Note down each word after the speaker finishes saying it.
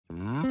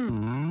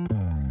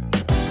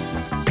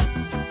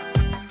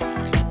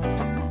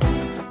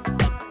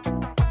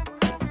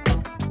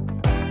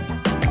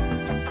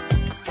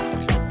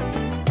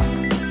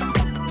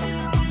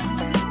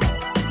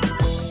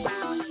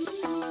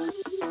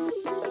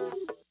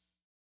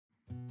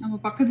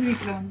நம்ம பக்கத்து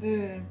வீட்டில் வந்து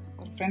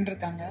ஒரு ஃப்ரெண்ட்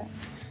இருக்காங்க.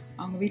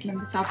 அவங்க வீட்டில்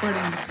வந்து சாப்பாடு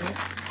வந்துருக்கு.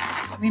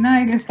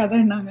 விநாயகர் கதை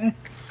என்னாங்க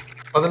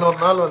 11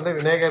 நாள் வந்து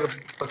விநாயகர்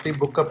பற்றி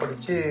புக்கை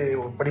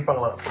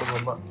படிப்பாங்களாம்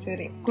குடும்பமாக.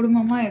 சரி,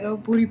 குடும்பமாக ஏதோ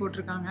பூரி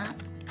போட்டிருக்காங்க,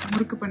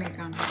 முறுக்கு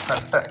பண்ணியிருக்காங்க,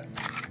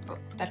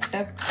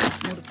 தட்டை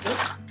முறுக்கு,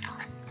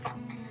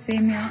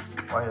 சேமியா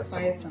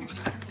பாயசம்.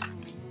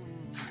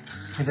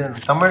 இது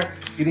தமிழ்,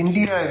 இது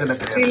இந்தியா, இதில்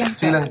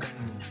ஸ்ரீலங்கா,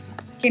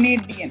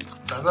 கெனேடியன்.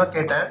 அதான்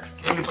கேட்டேன்,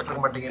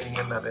 கேள்விப்பட்டிருக்க மாட்டீங்க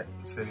நீங்கள் எல்லாரும்.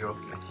 சரி,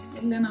 ஓகே.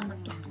 இல்லை, நான்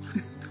மட்டும்.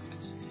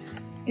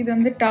 இது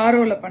வந்து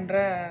டாரோவில் பண்ணுற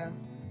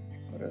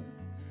ஒரு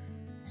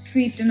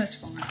ஸ்வீட்டுன்னு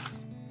வச்சுக்கோங்க.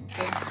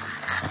 ஓகே,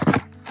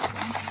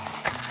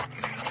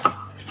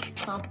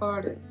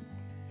 சாப்பாடு.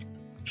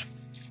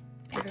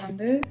 இது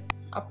வந்து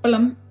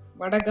அப்பளம்,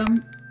 வடகம்,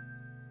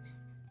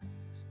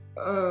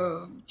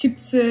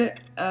 சிப்ஸு,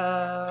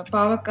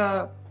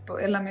 பாவக்காய்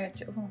எல்லாமே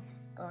வச்சு.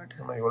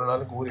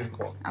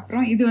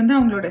 அப்புறம் இது வந்து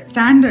அவங்களோட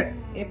ஸ்டாண்டர்ட்,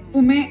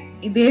 எப்பவுமே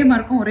இதே மாதிரி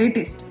இருக்கும், ஒரே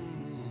டேஸ்ட்.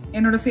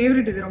 என்னோட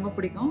ஃபேவரட், இது ரொம்ப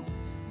பிடிக்கும்.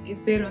 இது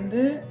பேர்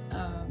வந்து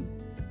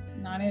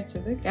நானே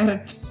வச்சது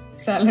கேரட்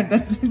சாலட்.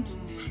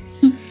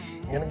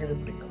 எனக்கு இது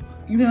பிடிக்கும்.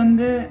 இது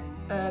வந்து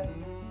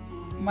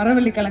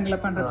மரவள்ளி கிழங்குல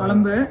பண்ற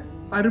குழம்பு,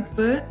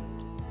 பருப்பு,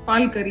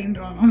 பால்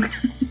கறின்றாங்க.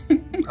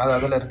 அது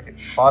அதுல இருக்கு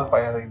பால்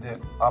பாயாத, இது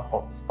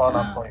ஆப்பம், பால்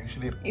ஆப்பம்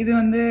யூசுவலி இருக்கு. இது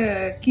வந்து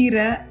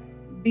கீரை,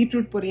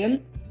 பீட்ரூட் பொரியல்,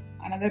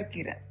 another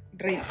கீரை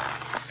ட்ரை.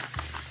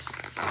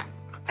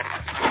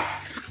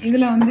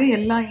 இதுல வந்து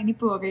எல்லா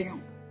இனிப்பு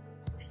வகையும்,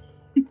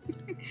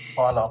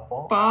 பால்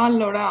ஆப்பம்,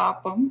 பாலோட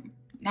ஆப்பம்,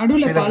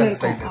 நடுவுல பால்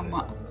இருக்கும்.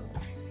 ஆமா,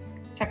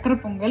 சக்கரை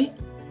பொங்கல்,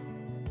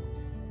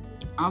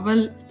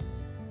 அவல்,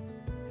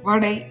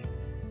 வடை,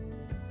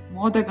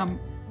 மோதகம்,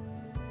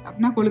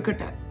 அப்படின்னா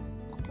கொழுக்கட்டை,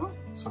 அப்புறம்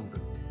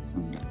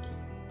சுண்டல்.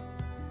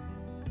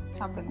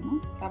 சாப்பிடுங்கம்மா,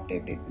 சாப்பிட்டு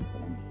எப்படி இருக்குன்னு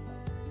சொல்லுங்க.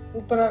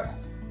 சூப்பரா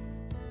இருக்கும்.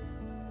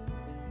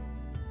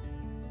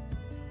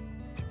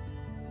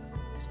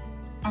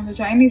 அந்த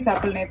சைனீஸ்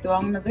ஆப்பிள் நேற்று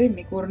வாங்கினது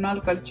இன்னைக்கு ஒரு நாள்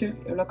கழிச்சு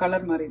எவ்வளோ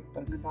கலர் மாதிரி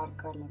இருப்பாருங்க,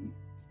 டார்க்காக எல்லாமே.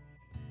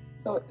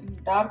 ஸோ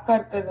டார்க்காக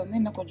இருக்கிறது வந்து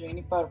இன்னும் கொஞ்சம்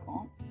இனிப்பாக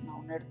இருக்கும். நான்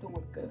ஒன்று எடுத்து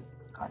உங்களுக்கு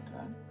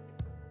காட்டுறேன்.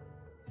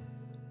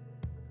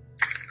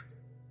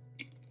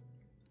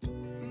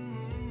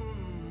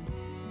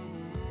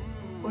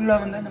 உள்ள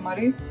வந்து இந்த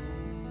மாதிரி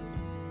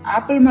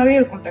ஆப்பிள் மாதிரியே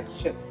இருக்கும்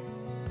டெக்ஸ்சர்.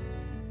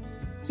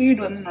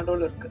 சீட் வந்து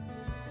நடுவில் இருக்கு.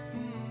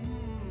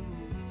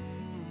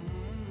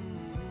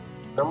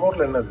 நம்ம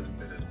ஊர்ல என்னது?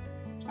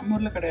 நம்ம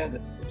ஊர்ல கிடையாது.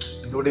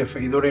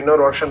 இதோட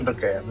இன்னொரு வருஷன்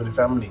இருக்கு, அதோட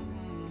ஃபேமிலி.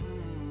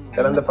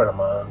 இலந்த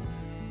பழமா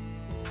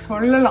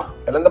சொல்லலாம்.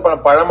 இலந்த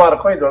பழம் பழமா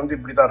இருக்கும், இது வந்து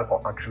இப்படிதான்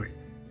இருக்கும். ஆக்சுவலி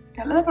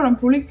இலந்த பழம்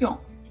புளிக்கும்,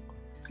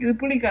 இது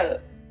புளிக்காது.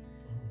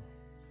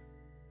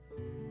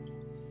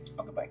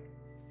 Okay, by.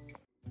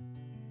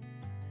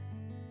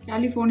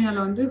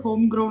 கலிஃபோர்னியாவில் வந்து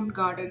ஹோம்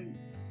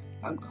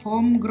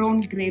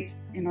க்ரோன்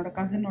கிரேப்ஸ், என்னோட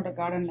கசினோட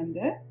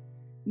கார்டன்லேருந்து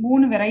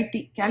 3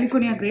 வெரைட்டி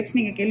கலிஃபோர்னியா கிரேப்ஸ்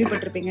நீங்கள்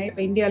கேள்விப்பட்டிருப்பீங்க.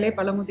 இப்போ இந்தியாவிலே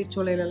பல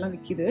முதிர்ச்சோலையிலலாம்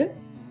விற்கிது.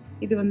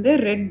 இது வந்து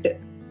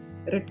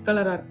ரெட்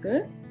கலராக இருக்குது.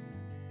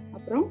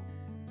 அப்புறம்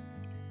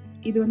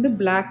இது வந்து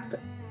பிளாக்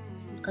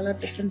கலர்,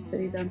 டிஃப்ரென்ஸ்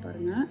தெரியுதான்னு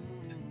பாருங்கள்.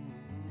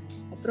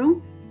 அப்புறம்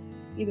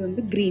இது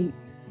வந்து க்ரீன்.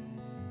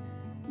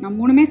 நான்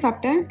 3மே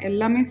சாப்பிட்டேன்,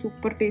 எல்லாமே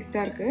சூப்பர்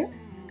டேஸ்ட்டாக இருக்குது.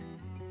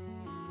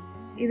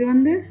 இது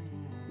வந்து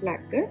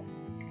பிளாக்கு,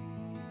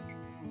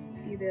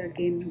 இது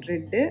அகெயின்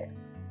ரெட்டு,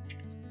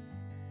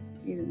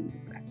 இது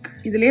பிளாக்.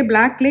 இதுலேயே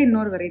பிளாக்லேயே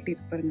இன்னொரு வெரைட்டி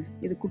இருக்கு பாருங்க.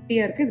 இது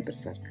குட்டியாக இருக்குது, இது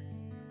பெருசாக இருக்குது.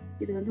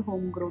 இது வந்து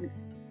ஹோம் க்ரோன்.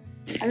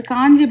 அது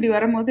காஞ்சி இப்படி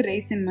வரும்போது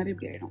ரைசின் மாதிரி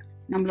இப்படி ஆகிடும்.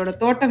 நம்மளோட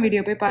தோட்டம்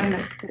வீடியோ போய்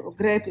பாருங்கள்,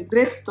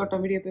 கிரேப்ஸ்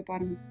தோட்டம் வீடியோ போய்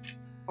பாருங்கள்.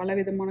 பல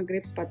விதமான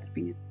கிரேப்ஸ்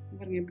பார்த்துருப்பீங்க.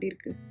 பாருங்க எப்படி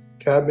இருக்குது.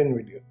 Cabin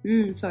video.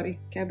 Sorry,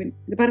 cabin.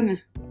 இது பாருங்க,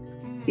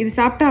 இது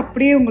சாப்பிட்டா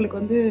அப்படியே உங்களுக்கு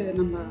வந்து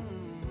நம்ம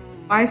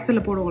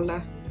பாயசத்தில் போடுவோம்ல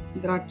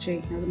திராட்சை,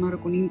 அது மாதிரி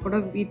இருக்கும். நீங்கள் கூட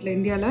வீட்டில்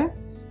இந்தியாவில்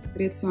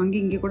கிரேப்ஸ் வாங்கி,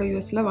 இங்கே கூட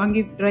யூஎஸில்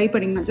வாங்கி ட்ரை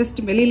பண்ணிங்கன்னா, ஜஸ்ட்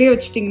வெளியிலே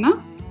வச்சிட்டிங்கன்னா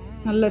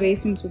நல்ல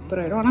ரேசின்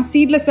சூப்பராகிடும். ஆனால்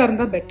சீட்லெஸ்ஸாக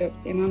இருந்தால் பெட்டர்.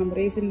 ஏன்னா நம்ம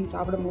ரேசின்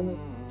சாப்பிடும்போது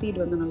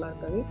சீட் வந்து நல்லா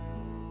இருக்காது.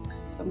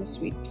 செம்ம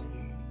ஸ்வீட்.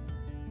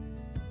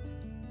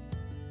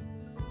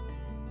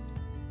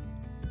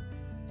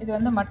 இது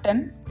வந்து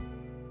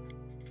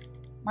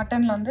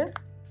மட்டனில் வந்து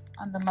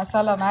அந்த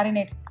மசாலா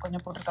மேரினேட்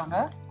கொஞ்சம் போட்டிருக்காங்க.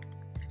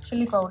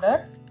 சில்லி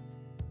பவுடர்,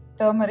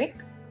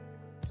 டர்மரிக்,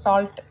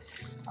 சால்ட்,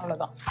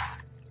 அவ்வளோதான்.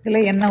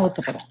 இதில் எண்ணெய்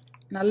ஊற்றப்படும்,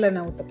 நல்ல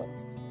எண்ணெய் ஊற்றப்படும்.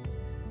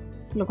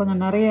 இதில்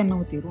கொஞ்சம் நிறைய எண்ணெய்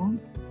ஊற்றிடுவோம்.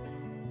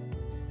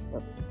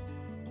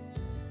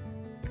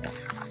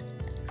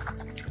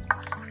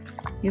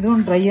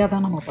 இதுவும் ட்ரையாக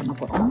தான் நம்ம பண்ண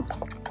போகிறோம்.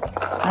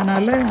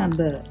 அதனால்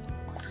அந்த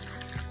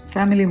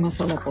ஃபேமிலி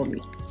மசாலா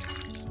போடலாம்,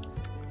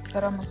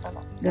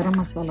 கரம்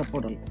மசாலா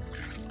போடலாம்.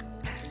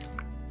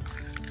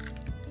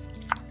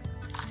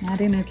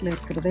 மேரினேட்டில்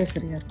இருக்கிறதே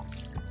சரியாக இருக்கும்.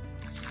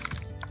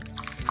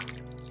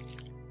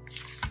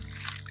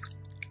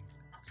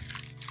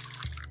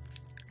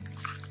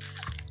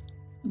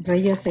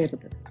 ட்ரையாக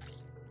செய்கிறது.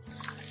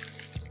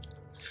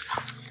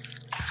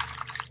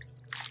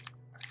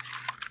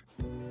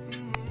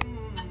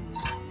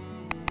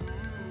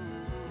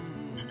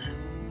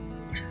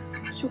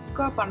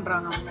 சுக்கா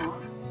பண்ணுறாங்க அம்மா.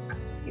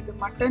 இது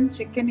மட்டன்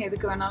சிக்கன்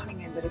எதுக்கு வேணாலும்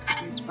நீங்கள் இந்த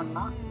ரெசிபி யூஸ்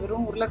பண்ணலாம்.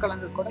 வெறும்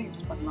உருளைக்கிழங்கு கூட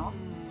யூஸ் பண்ணலாம்.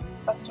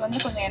 ஃபர்ஸ்ட் வந்து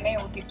கொஞ்சம் எண்ணெயை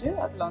ஊற்றிட்டு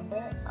அதில் வந்து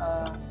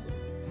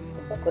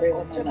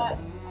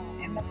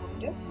எண்ணெய்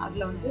போட்டு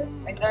அதில் வந்து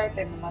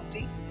வெங்காயத்தை இந்த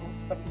மாதிரி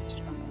ரோஸ்ட் பண்ணி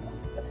வச்சுருக்காங்க.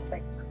 ஜஸ்ட்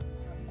லைக்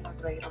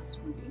ட்ரை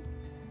ரோஸ்ட் பண்ணி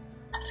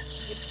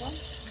இப்போ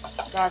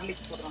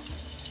கார்லிக் போடுறாங்க.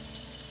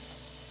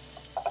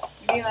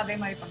 இதையும் அதே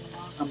மாதிரி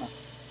பண்ணலாம். ஆமாம்,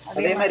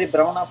 அதே மாதிரி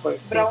ப்ரௌனாக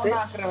போயிட்டு ப்ரௌன்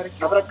ஆக்குற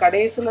வரைக்கும். அப்புறம்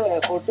கடைசியில்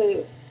போட்டு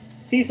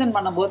சீசன்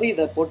பண்ணும்போது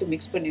இதை போட்டு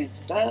மிக்ஸ் பண்ணி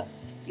வச்சுட்டா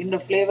இந்த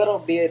ஃப்ளேவரும்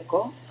அப்படியே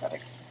இருக்கும்.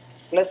 கரெக்ட்.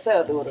 ப்ளஸ்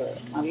அது ஒரு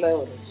நல்ல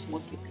ஒரு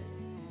ஸ்மூத்தி.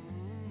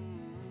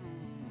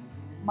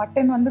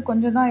 மட்டன் வந்து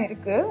கொஞ்சம் தான்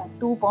இருக்குது,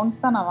 2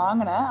 பவுண்ட்ஸ் தான் நான்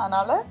வாங்கினேன்.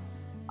 அதனால்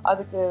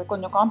அதுக்கு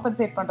கொஞ்சம்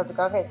காம்பன்சேட்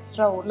பண்ணுறதுக்காக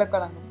எக்ஸ்ட்ரா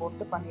உருளைக்கிழங்கு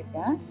போட்டு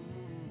பண்ணியிருக்கேன்.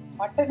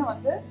 மட்டனை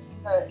வந்து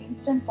இந்த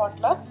இன்ஸ்டன்ட்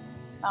பாட்டில்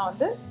நான்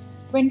வந்து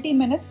 20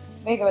 மினிட்ஸ்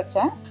வேக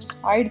வச்சேன்.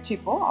 ஆயிடுச்சு.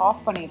 இப்போது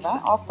ஆஃப் பண்ணிடுறேன்.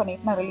 ஆஃப்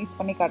பண்ணிவிட்டு நான் ரிலீஸ்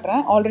பண்ணி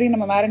காட்டுறேன். ஆல்ரெடி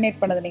நம்ம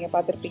மேரினேட் பண்ணதை நீங்கள்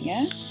பார்த்துருப்பீங்க.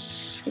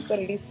 இப்போ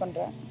ரிலீஸ்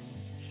பண்ணுறேன்.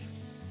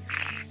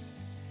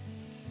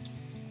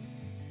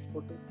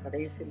 போட்டு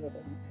கடைசியில்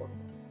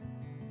போடுவோம்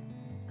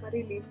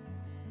கறி லீவ்ஸ்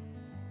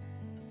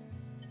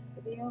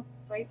இதையும்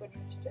ஃப்ரை பண்ணி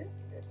வச்சுட்டு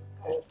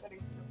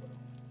கடைசியில்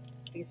போடுவோம்.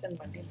 சீசன்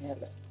பண்ணி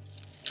மேலே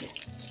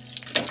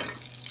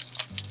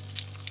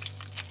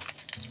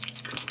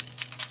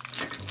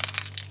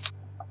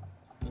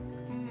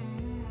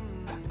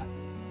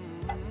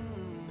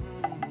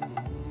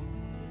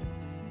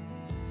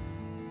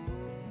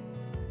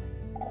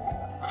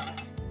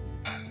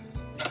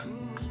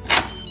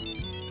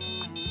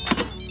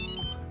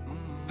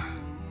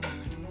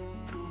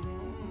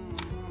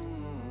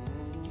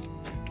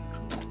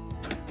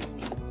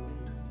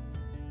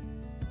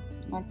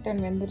மட்டன்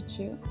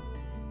வெந்துருச்சு.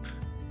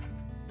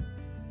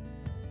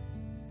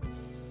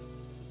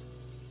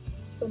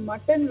 ஸோ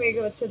மட்டன் வேக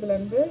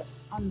வச்சதுலேருந்து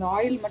அந்த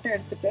ஆயில் மட்டும்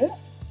எடுத்துட்டு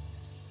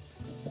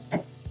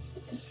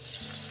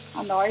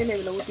அந்த ஆயில்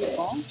இதில்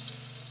ஊற்றிருக்கோம்.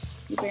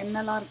 இப்போ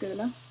என்னெல்லாம் இருக்குது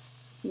இதில்?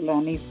 இல்லை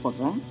அனீஸ்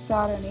போடுறேன்.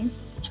 ஸ்டார்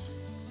அனீஸ்,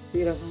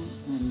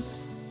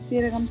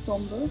 சீரகம்,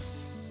 சோம்பு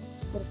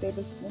 1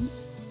 டேபிள் ஸ்பூன்,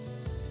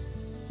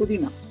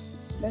 புதினா,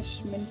 ஃப்ரெஷ்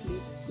மின்ட்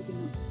லீவ்ஸ்,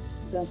 புதினா.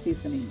 இதுதான்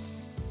சீசனிங்.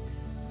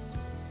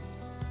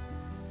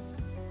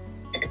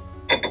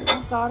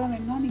 காரம்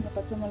வேணா நீங்கள்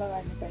பச்சை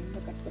மிளகாய் இந்த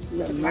டைமில் கட்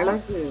பண்ணி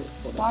மிளகு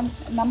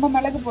நம்ம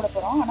மிளகு போட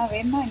போகிறோம். ஆனால்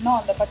வேணா இன்னும்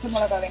அந்த பச்சை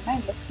மிளகாய் வேணா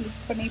இதில்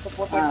ஸ்லிப் பண்ணி இப்போ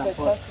போட்டு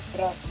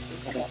சூப்பராக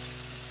இருக்கும்.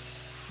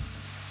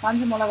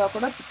 காஞ்ச மிளகா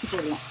கூட பிச்சு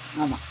போடலாம்.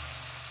 ஆமாம்.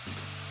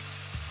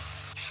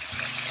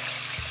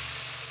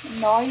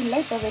 இந்த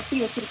ஆயிலில் இப்போ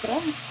வெட்டி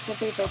வச்சுருக்கிற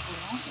பொட்டேட்டோ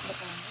போடுறோம்.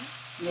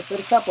 இங்கே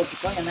பெருசாக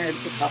போட்டுக்கோம், ஏன்னா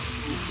எடுத்து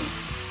சாப்பிட்டு.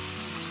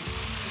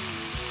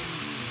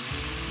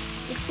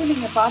 உப்பு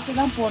நீங்கள்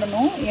பார்த்து தான்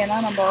போடணும், ஏன்னா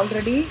நம்ம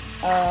ஆல்ரெடி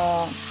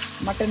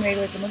மட்டன் வேக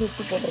வைக்கும்போது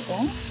உப்பு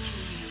போட்டிருக்கோம்.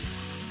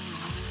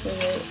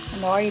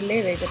 அந்த ஆயிலே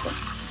வேகட்டும்.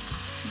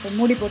 இப்போ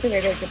மூடி போட்டு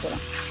வேக வைக்க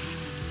போகிறோம்.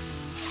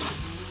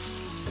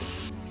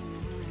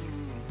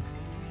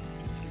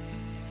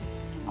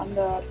 அந்த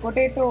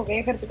பொட்டேட்டோ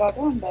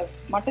வேகிறதுக்காக அந்த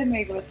மட்டன்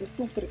வேக வச்ச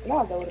சூப் இருக்குல்ல,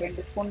 அதை ஒரு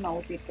 2 ஸ்பூன் நான்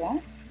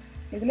ஊற்றிருக்கேன்.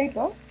 இதில்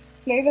இப்போ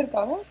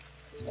ஃப்ளேவருக்காக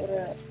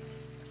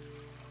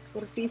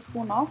ஒரு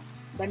டீஸ்பூன் ஆஃப்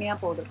தனியா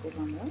பவுடர்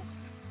போடுறாங்க.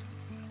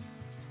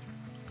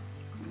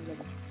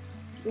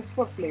 Just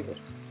for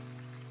flavour.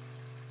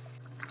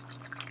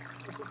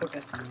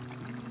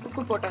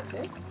 உப்பு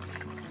போட்டாச்சு.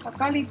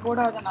 தக்காளி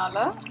போடாதனால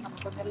நம்ம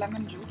கொஞ்சம்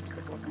லெமன் ஜூஸ்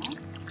போடுறோம்.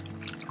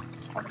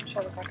 ஒரு நிமிஷம்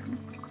அதை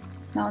காட்டணும்.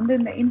 நான் வந்து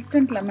இந்த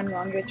இன்ஸ்டன்ட் லெமன்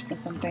வாங்கி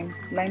வச்சுப்பேன்.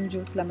 Sometimes Lime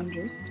juice, lemon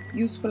juice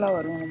யூஸ்ஃபுல்லாக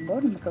வரும். ரொம்ப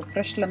நமக்கு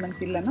ஃப்ரெஷ்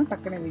லெமன்ஸ் இல்லைன்னா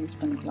டக்குனு இதை யூஸ்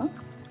பண்ணிக்கலாம்.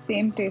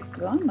 சேம்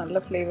டேஸ்ட் தான்,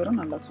 நல்ல ஃப்ளேவரும்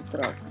நல்லா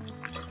சூப்பராக இருக்கும்.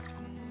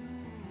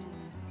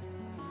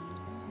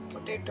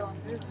 பொட்டேட்டோ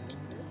வந்து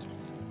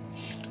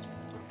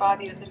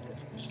பாதி வந்துருக்கு,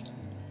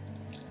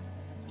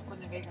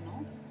 கொஞ்சம் வேகணும்.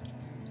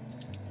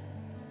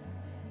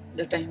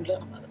 இந்த டைமில்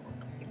நம்ம அதை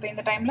போட்டோம். இப்போ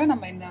இந்த டைமில்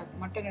நம்ம இந்த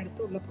மட்டன்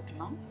எடுத்து உள்ளே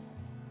போட்டுடலாம்.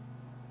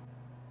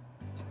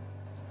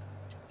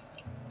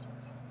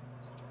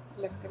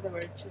 இதில் இருக்கிறத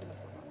வழிச்சு இதில்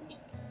போடுறோம்.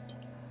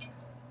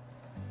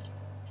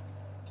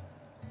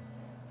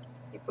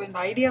 இப்போ இந்த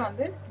ஐடியா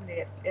வந்து இந்த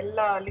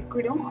எல்லா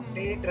லிக்விடும்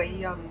அப்படியே ட்ரை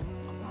ஆகும்.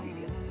 அந்த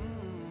ஐடியா.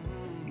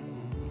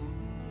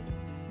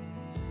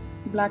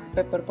 பிளாக்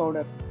பெப்பர்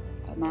பவுடர்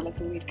அது மேலே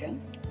தூவிருக்கேன்.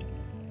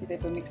 இதை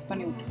இப்போ மிக்ஸ்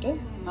பண்ணி விட்டுட்டு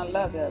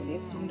நல்லா அதை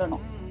அப்படியே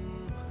சுண்டணும்.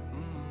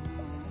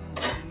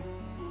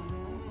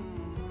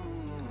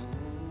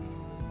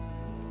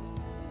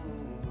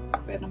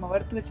 இப்போ நம்ம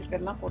வறுத்து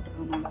வச்சிருக்கிறதெல்லாம்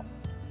போட்டுக்கணும். நல்லா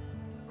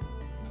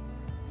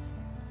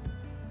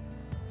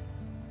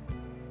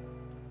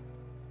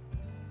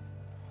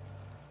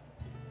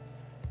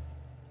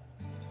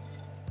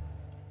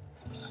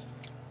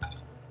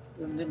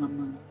இது வந்து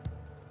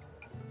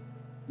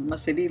நம்ம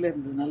செடியில்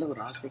இருந்ததுனால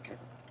ஒரு ஆசைக்காக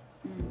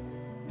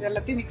இது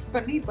எல்லாத்தையும் மிக்ஸ்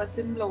பண்ணி இப்போ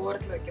சிம்ல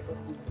ஓரத்தில் வைக்க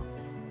போகிறோம்.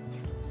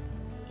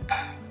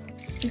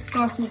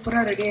 சுக்கா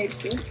சூப்பராக ரெடி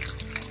ஆயிடுச்சு.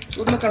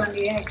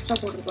 உருளைக்கிழங்கு ஏன் எக்ஸ்ட்ரா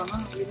போட்டிருப்பாங்க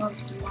அப்படின்னா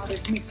சும்மா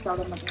ரெட் மிக்ஸ்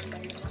ஆக மாட்டேன்.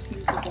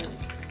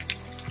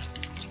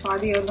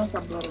 பாதியாக தான்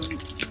சாப்பிடுவாங்க.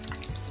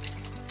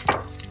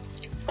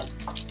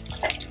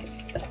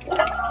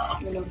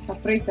 இதில் ஒரு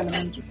சர்ப்ரைஸ்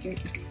எலமெண்ட் இருக்கு.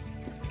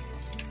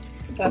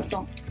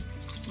 ரசம்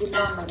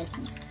குண்டான்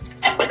அரைக்கணும்.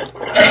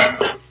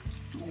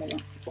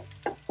 அவ்வளோதான்.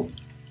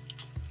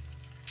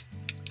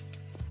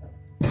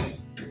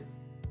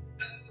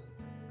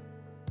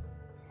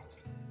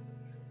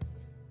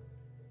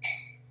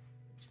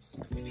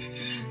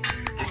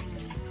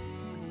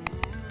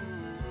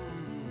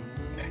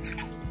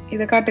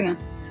 இதை காட்டுங்க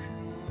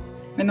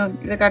வினோத்,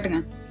 இதை காட்டுங்க.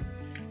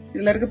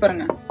 இதுல இருக்கு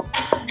பாருங்க.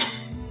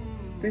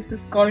 This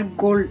is called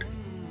gold.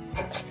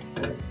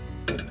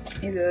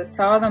 இது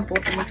சாதம்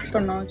போட்டு மிக்ஸ்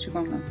பண்ண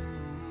வச்சுக்கோங்க.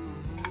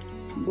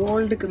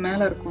 கோல்டுக்கு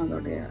மேல இருக்கும்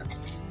அதோடைய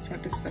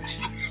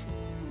satisfaction.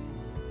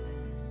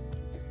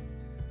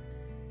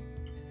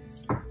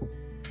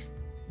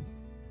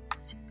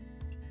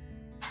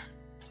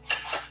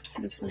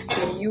 This is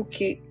the UK.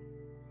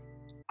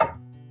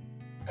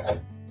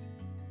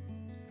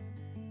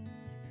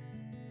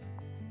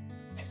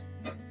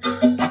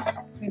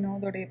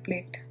 வினோதோடைய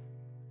plate.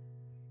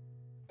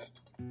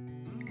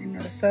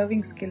 என்னோட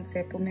சர்விங் ஸ்கில்ஸ்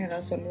எப்பவுமே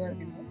ஏதாவது சொல்லுவார்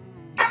வினோத்.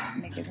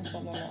 இன்னைக்கு எதுவும்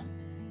சொல்லலாம்.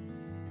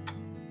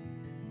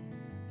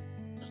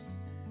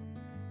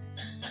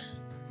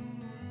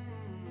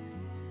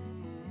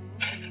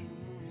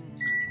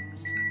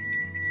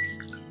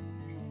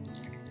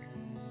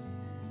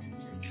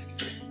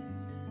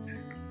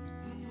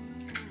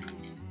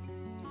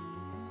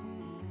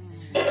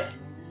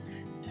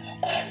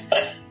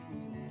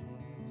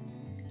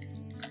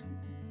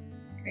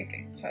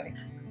 Sorry.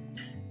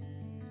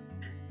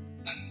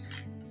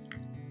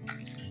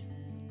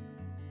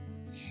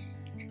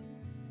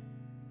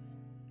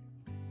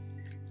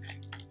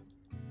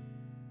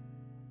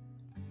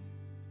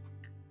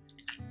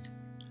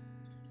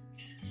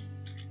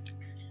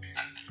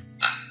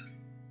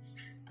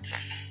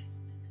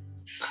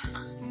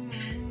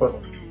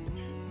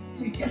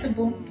 You get the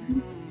bone?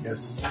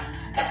 Yes.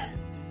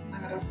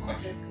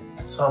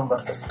 Sambar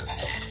first.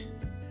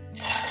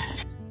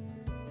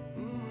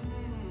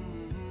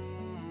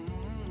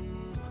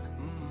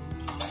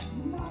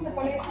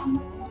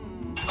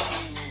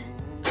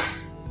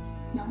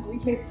 நம்ம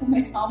வீட்டில் எப்பவுமே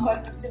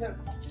சாம்பார் கிச்சன்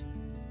இருக்கும்.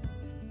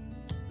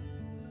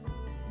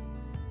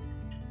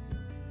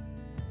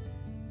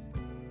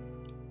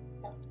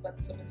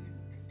 சாப்பிட்டு சொல்லுங்க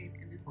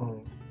எப்படி இருக்குன்னு.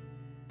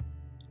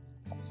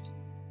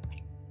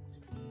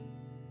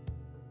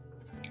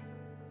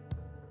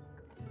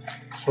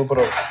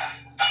 சூப்பரா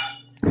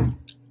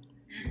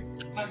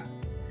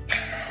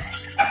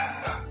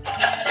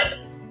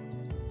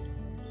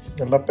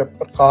நல்லா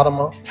பெப்பர்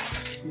காரமா.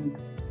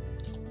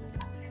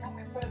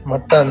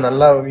 மட்டன்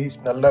நல்லா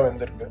நல்லா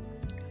வெந்திருக்கு.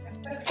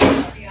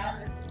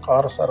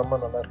 காரசாரமா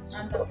நல்லா இருக்கு.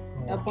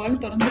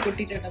 பால் திறந்து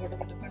கொட்டிட்டேன்.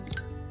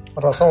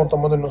 ரசம்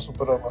ஊத்தும் போது இன்னும்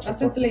சூப்பரா இருக்கும்.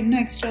 ரசத்துல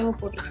இன்னும் எக்ஸ்ட்ராவா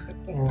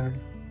போட்டுருக்கேன்.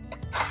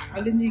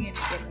 அழிஞ்சிங்க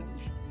எனக்கு.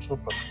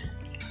 Super.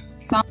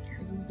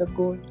 This is the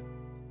gold.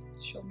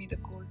 Show me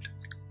the gold.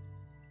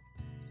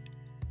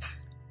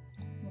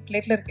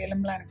 பிளேட்ல இருக்க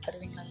எலும்புலாம் எனக்கு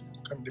தருவீங்களா?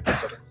 கண்டிப்பா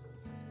தரேன்.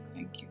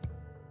 Thank you.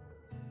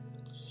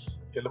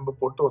 எலும்பு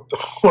போட்டு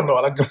ஒன்னு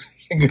வளர்க்குறேன்.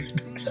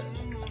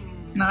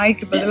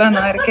 நாய்க்கு பதிலா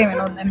நான் இருக்கேன்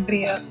வினோத்.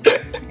 நன்றியா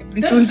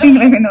எப்படி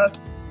சொல்லிட்டீங்களே வினோத்.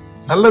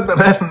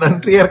 நல்லதானே,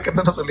 நன்றியா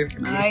இருக்கேன்னு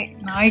சொல்லிருக்கேன்.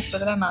 நாய்க்கு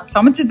பதிலா நான்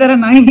சமைச்சு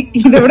தரேன் நாய்.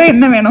 இதை விட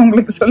என்ன வேணும்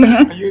உங்களுக்கு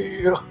சொல்லுங்க.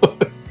 ஐயோ,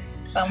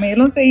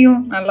 சமையலும்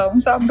செய்யும்,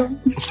 நல்லாவும் சாப்பிடும்.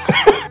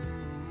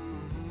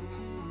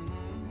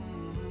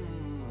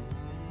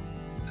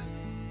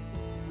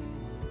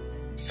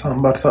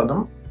 சாம்பார்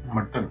சாதம்,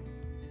 மட்டன்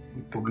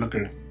வித்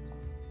உருளைக்கிழங்கு.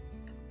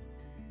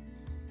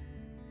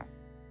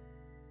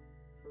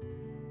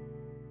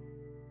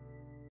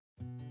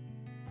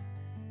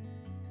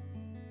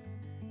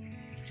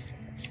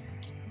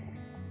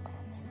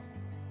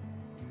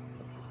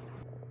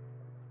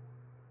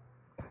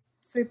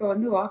 ஸோ இப்போ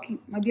வந்து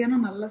வாக்கிங்.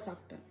 மத்தியானம் நல்லா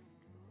சாப்பிட்டேன்.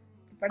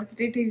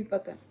 படுத்துட்டே டிவி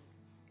பார்த்தேன்.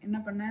 என்ன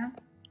பண்ணேன்,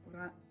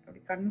 அப்படி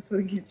கண்ணு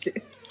சுருங்கிடுச்சு.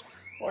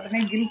 உடனே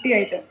கில்ட்டி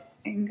ஆயிட்டேன்.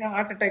 எங்கே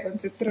ஹார்ட் அட்டாக்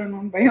வந்து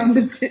செத்துறணும்னு பயம்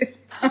வந்துருச்சு.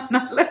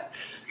 அதனால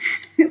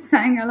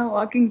சாயங்காலம்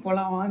வாக்கிங்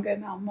போகலாம்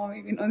வாங்கன்னு அம்மாவை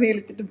வினோதை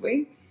இழுத்துட்டு போய்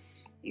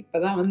இப்போ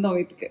தான் வந்தோம்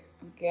வீட்டுக்கு.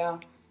 ஓகேயா?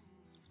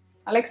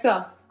 Alexa,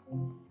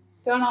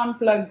 turn on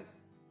plug.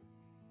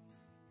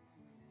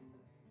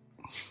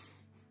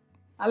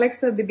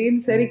 Alexa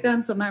திடீர்னு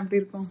சரிக்கான்னு சொன்னா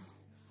எப்படி இருக்கும்?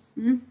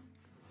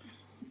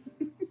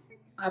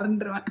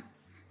 அறந்துருவேன்.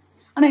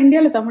 ஆனா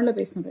இந்தியால தமிழ்ல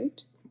பேசணும், ரைட்?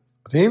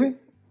 ரேவி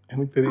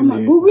எனக்கு தெரியல.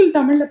 கூகுள்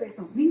தமிழ்ல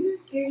பேசும். நீங்க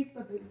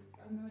கேட்பது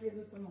அந்த மாதிரி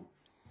ஏதோ சொன்னோம்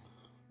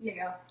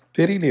இல்லையா?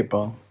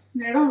 தெரியலையேப்பா.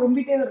 இந்த இடம்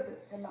ரொம்பிட்டே வருது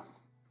எல்லாம்.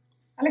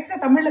 அலெக்சா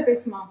தமிழ்ல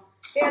பேசுமா?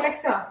 ஏ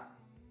Alexa,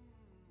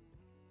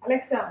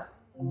 Alexa,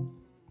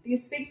 do you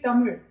speak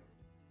Tamil?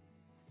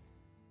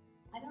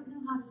 I don't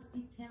know how to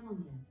speak Tamil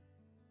yet.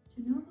 To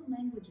know the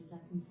languages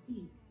I can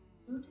speak,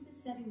 go to the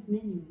settings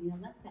menu in the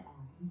Alexa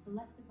app and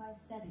select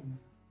device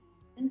settings.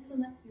 Then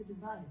select your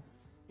device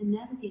and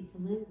navigate to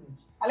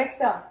language.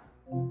 Alexa,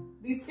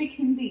 do you speak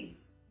Hindi?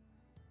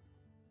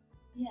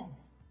 Yes,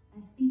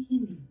 I speak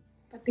Hindi.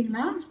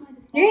 பாத்தீங்களா?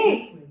 ஏய்,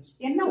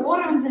 என்ன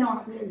ஓரம் வந்து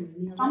உனக்கு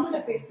தமிழ்ல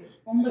பேசு.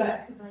 உங்கள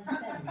device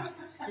settings,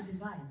 the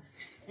device,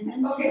 and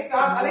then Okay,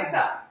 stop.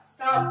 Alexa,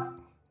 stop.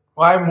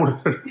 Why mood.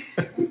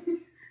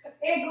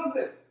 Hey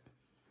Google.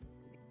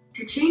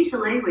 To change the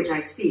language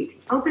I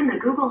speak, open the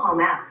Google Home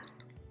app.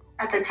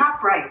 At the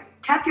top right,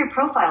 tap your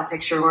profile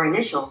picture or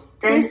initial,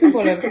 then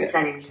assistant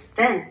settings,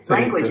 then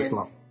languages.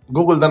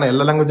 Google தானே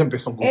எல்லா லாங்குவேஜும்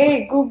பேசும். Hey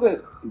Google,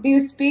 do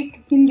you speak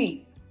Hindi?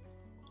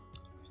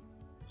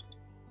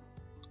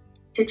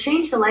 To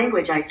change the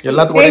language I speak,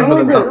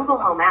 open the Google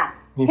Home app.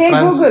 Hey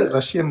Google,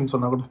 Russian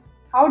சொன்னா கூட.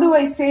 How do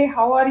I say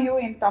how are you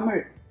in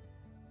Tamil?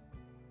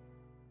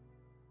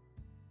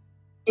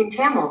 In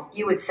Tamil,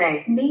 you would say,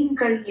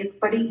 நீங்கள்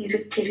எப்படி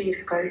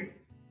இருக்கிறீர்கள்?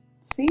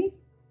 See?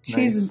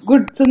 She's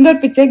good. Sundar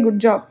Pichai, good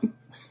job.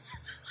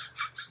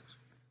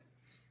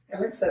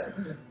 Alexa.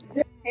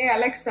 Hey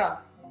Alexa,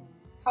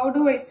 how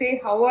do I say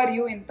how are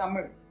you in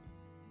Tamil?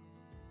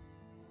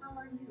 How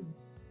are you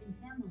in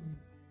Tamil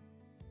is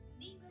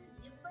நீங்கள்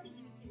எப்படி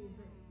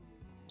இருக்கிறீர்கள்?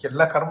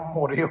 எல்லா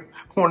கர்மமும் ஒரே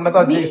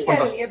ஒன்னதான் use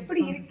பண்றோம். நீங்கள்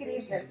எப்படி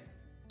இருக்கிறீர்கள்?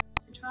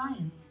 To try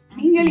it.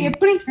 நீங்கள்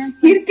எப்படி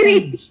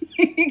இருக்கிறீர்கள்?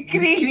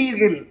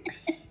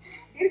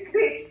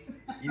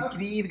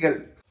 இருக்கிறீர்கள்.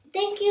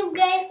 Thank you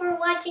guys for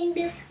watching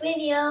this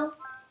video.